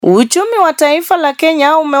Uchumi wa taifa la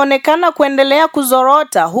Kenya umeonekana kuendelea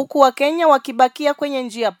kuzorota huku Wakenya wakibakia kwenye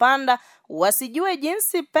njia panda, wasijue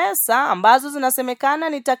jinsi pesa ambazo zinasemekana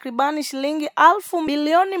ni takribani shilingi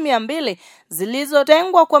 200,000,000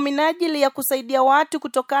 zilizotengwa kwa minajili ya kusaidia watu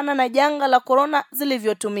kutokana na janga la corona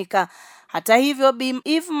zilivyotumika. Hata hivyo, Bi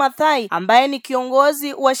Eve Mathai ambaye ni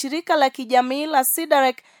kiongozi wa shirika la kijamii la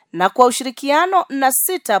Sidarek na kwa ushirikiano na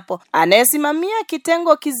Sitapo anayesimamia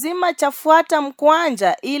kitengo kizima cha Fuata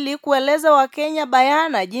Mkwanja ili kueleza Wakenya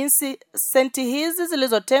bayana jinsi senti hizi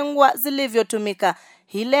zilizotengwa zilivyotumika.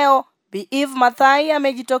 Hii leo Bi Eve Mathai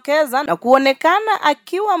amejitokeza na kuonekana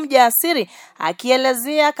akiwa mjasiri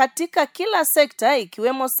akielezea katika kila sekta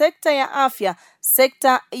ikiwemo sekta ya afya,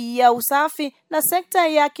 sekta ya usafi na sekta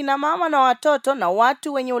ya kina mama na watoto na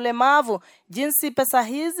watu wenye ulemavu jinsi pesa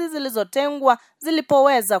hizi zilizotengwa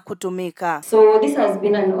zilipoweza kutumika. So this has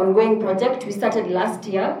been an ongoing project. We started last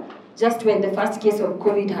year, just when the first case of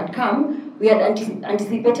COVID had come. We had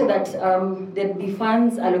anticipated that there'd be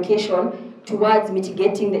funds allocation towards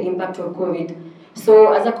mitigating the impact of COVID.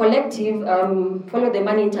 So as a collective, Follow the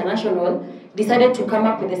Money International decided to come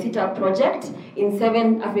up with a sit-up project in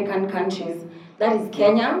 7 African countries. That is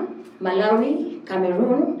Kenya, Malawi,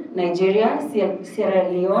 Cameroon, Nigeria, Sierra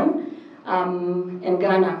Leone, and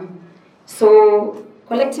Ghana. So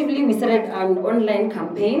collectively we started an online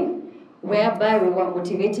campaign whereby we were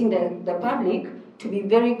motivating the public to be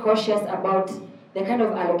very cautious about the kind of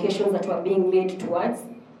allocations that were being made towards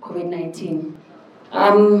COVID-19.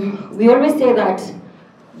 We always say that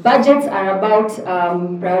budgets are about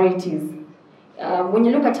priorities. When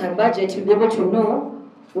you look at a budget, you'll be able to know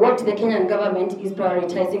what the Kenyan government is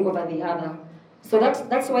prioritizing over the other. So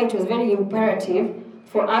that's why it was very imperative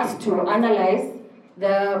for us to analyze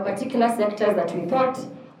the particular sectors that we thought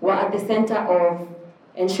were at the center of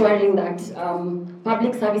ensuring that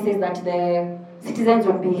public services that the citizens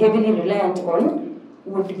would be heavily reliant on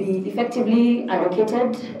would be effectively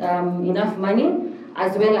allocated enough money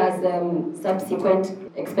as well as subsequent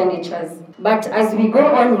expenditures. But as we go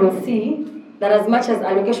on, you'll see that as much as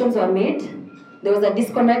allocations were made, there was a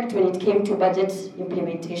disconnect when it came to budget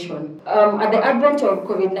implementation. At the advent of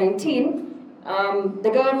COVID-19, the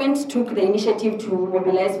government took the initiative to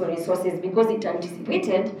mobilize for resources because it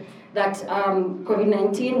anticipated that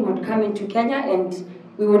COVID-19 would come into Kenya and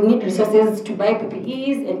we would need resources to buy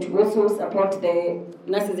PPEs and to also support the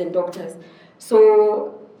nurses and doctors.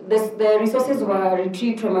 So the resources were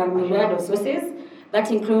retrieved from a myriad of sources.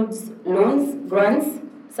 That includes loans, grants,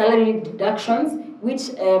 salary deductions, which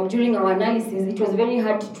during our analysis, it was very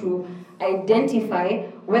hard to identify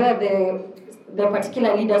whether the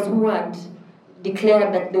particular leaders who had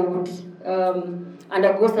declared that they would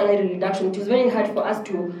undergo salary reduction. It was very hard for us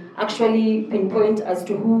to actually pinpoint as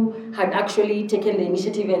to who had actually taken the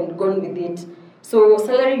initiative and gone with it. So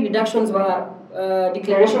salary reductions were,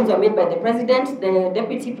 declarations were made by the president, the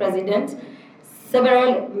deputy president,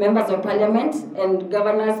 several members of parliament, and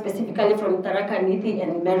governors specifically from Tharaka Nithi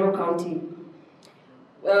and Meru County.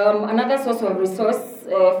 Another source of resource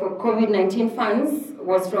for COVID-19 funds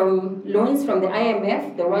was from loans from the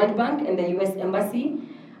IMF, the World Bank, and the US Embassy,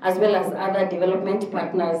 as well as other development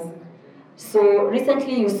partners. So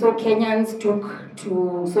recently you saw Kenyans took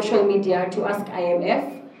to social media to ask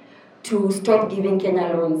IMF to stop giving Kenya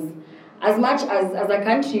loans. As much as a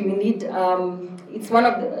country we need,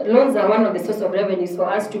 loans are one of the source of revenues for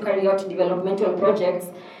us to carry out developmental projects.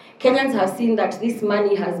 Kenyans have seen that this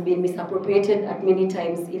money has been misappropriated at many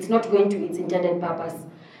times. It's not going to its intended purpose.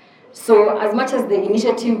 So as much as the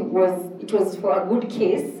initiative was for a good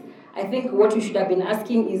case, I think what we should have been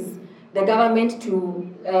asking is the government to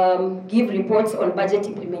give reports on budget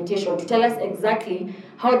implementation, to tell us exactly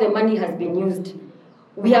how the money has been used.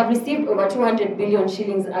 We have received over 200 billion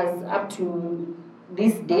shillings as up to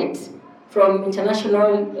this date from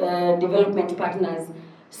international development partners.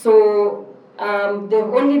 So there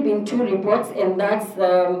have only been 2 reports, and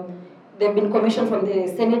they've been commissioned from the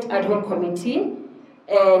Senate Ad Hoc Committee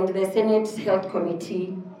and the Senate Health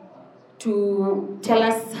Committee to tell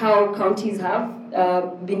us how counties have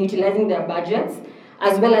been utilizing their budgets,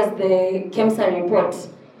 as well as the KEMSA report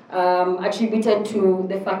attributed to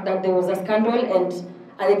the fact that there was a scandal and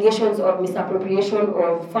allegations of misappropriation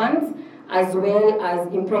of funds, as well as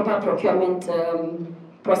improper procurement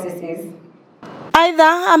processes.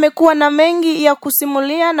 Aidha amekuwa na mengi ya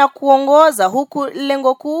kusimulia na kuongoza huku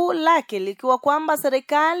lengo kuu lake likiwa kwamba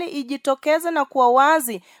serikali ijitokeze na kuwa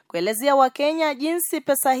wazi kuelezea Wakenya jinsi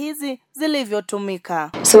pesa hizi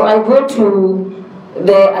zilivyotumika. So I'll go to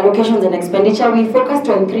the allocations and expenditure. We focused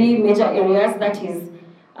on 3 major areas, that is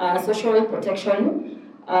social protection,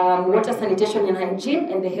 water, sanitation and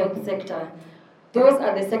hygiene, and the health sector. those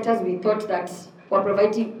are the sectors we thought that were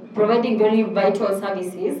providing very vital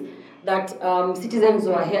services that citizens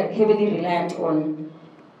were heavily reliant on.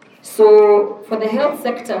 So for the health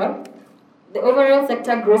sector, the overall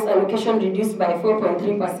sector gross allocation reduced by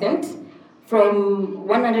 4.3% from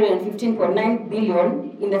 115.9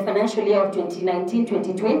 billion in the financial year of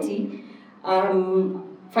 2019-2020,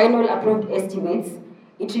 final approved estimates.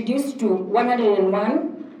 It reduced to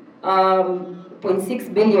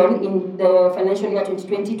 101.6 billion in the financial year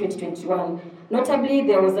 2020-2021. Notably,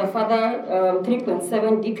 there was a further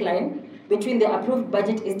 3.7 decline between the approved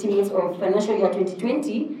budget estimates of financial year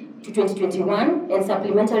 2020-2021 and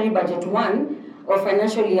supplementary budget 1 of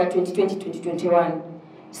financial year 2020-2021.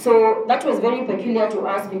 So that was very peculiar to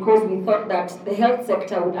us because we thought that the health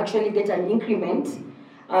sector would actually get an increment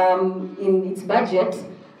in its budget,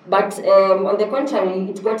 but on the contrary,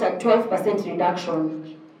 it got a 12%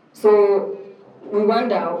 reduction. So we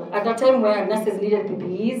wonder, at a time where nurses needed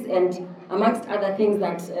PPEs and amongst other things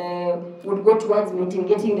that would go towards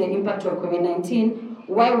mitigating the impact of COVID-19,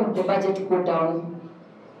 why would the budget go down?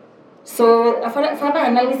 So a further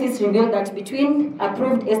analysis revealed that between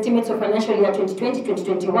approved estimates of financial year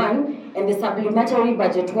 2020-2021 and the supplementary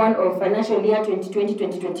budget 1 of financial year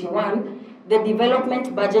 2020-2021, the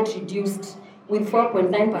development budget reduced with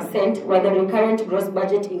 4.9%, while the recurrent gross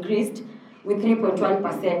budget increased with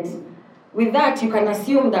 3.1%. With that, you can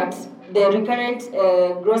assume that the recurrent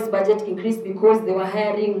gross budget increased because they were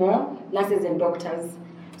hiring more nurses and doctors.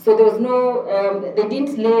 So there was no, they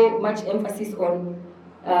didn't lay much emphasis on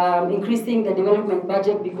increasing the development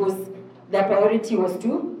budget because their priority was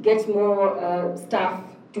to get more staff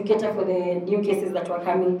to cater for the new cases that were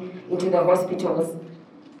coming into the hospitals.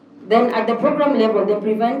 Then at the program level, the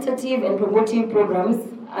preventative and promotive programs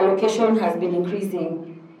allocation has been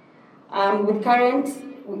increasing. With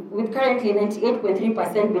currently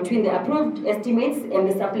 98.3% between the approved estimates and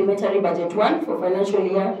the supplementary budget 1 for financial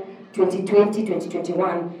year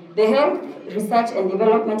 2020-2021. The health research and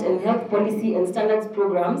development and health policy and standards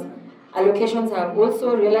programs allocations have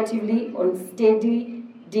also relatively on steady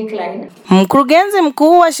decline. Mkurugenzi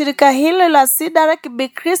mkuu wa shirika hilo la SIDAREC Bi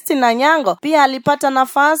Christina Nyango pia alipata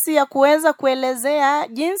nafasi ya kuweza kuelezea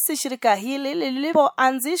jinsi shirika hili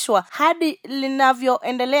lilipoanzishwa hadi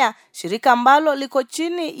linavyoendelea, shirika ambalo liko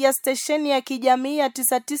chini ya stesheni ya kijamii ya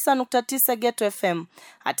 99.9 Ghetto FM.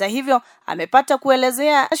 Hata hivyo, amepata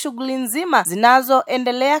kuelezea shughuli nzima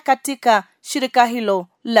zinazoendelea katika shirika hilo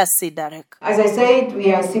la SIDAREC. As I said,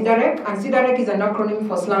 we are SIDAREC, and SIDAREC is an acronym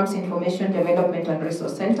for Slums Information Development and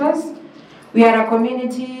Resource Centers. We are a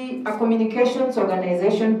communications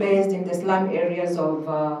organization based in the slum areas of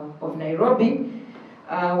Nairobi.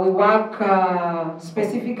 We work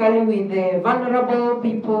specifically with the vulnerable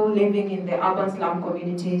people living in the urban slum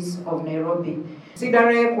communities of Nairobi.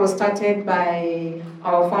 SIDAREC was started by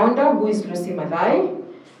our founder, who is Lucy Madai.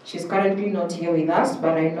 She's currently not here with us,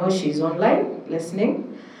 but I know she's online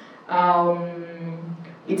listening.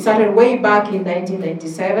 It started way back in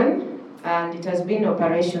 1997, and it has been in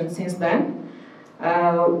operation since then.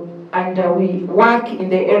 We work in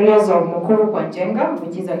the areas of Mukuru kwa Njenga,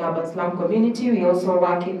 which is an urban slum community. We also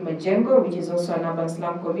work in Majengo, which is also an urban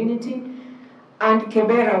slum community, and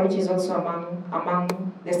Kebera, which is also among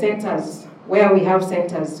the centers, where we have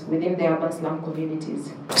centers within the urban slum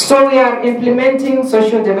communities. So we are implementing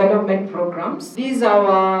social development programs. These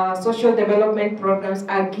our social development programs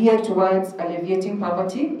are geared towards alleviating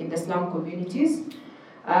poverty in the slum communities.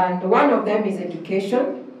 And one of them is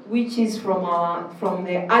education, which is from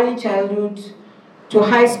the early childhood to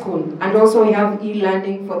high school. And also we have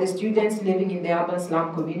e-learning for the students living in the urban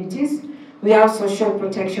slum communities. We have social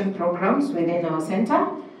protection programs within our center.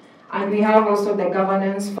 And we have also the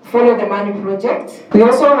governance Follow the Money project. We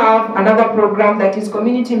also have another program that is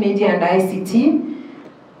community media and ICT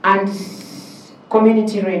and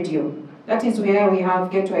community radio. That is where we have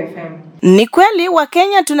Ghetto FM. Ni kweli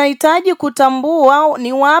Wakenya tunahitaji kutambua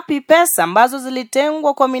ni wapi pesa ambazo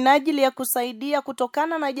zilitengwa kwa minajili ya kusaidia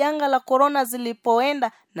kutokana na janga la corona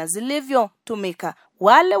zilipoenda na zilivyotumika.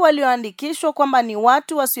 Wale walioandikishwa kwamba ni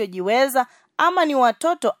watu wasiojiweza ama ni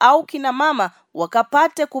watoto au kina mama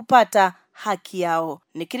wakapate kupata haki yao.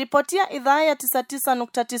 Nikiripotia idhaa ya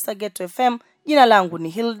 99.9 Ghetto FM, jina langu ni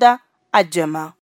Hilda Ajema.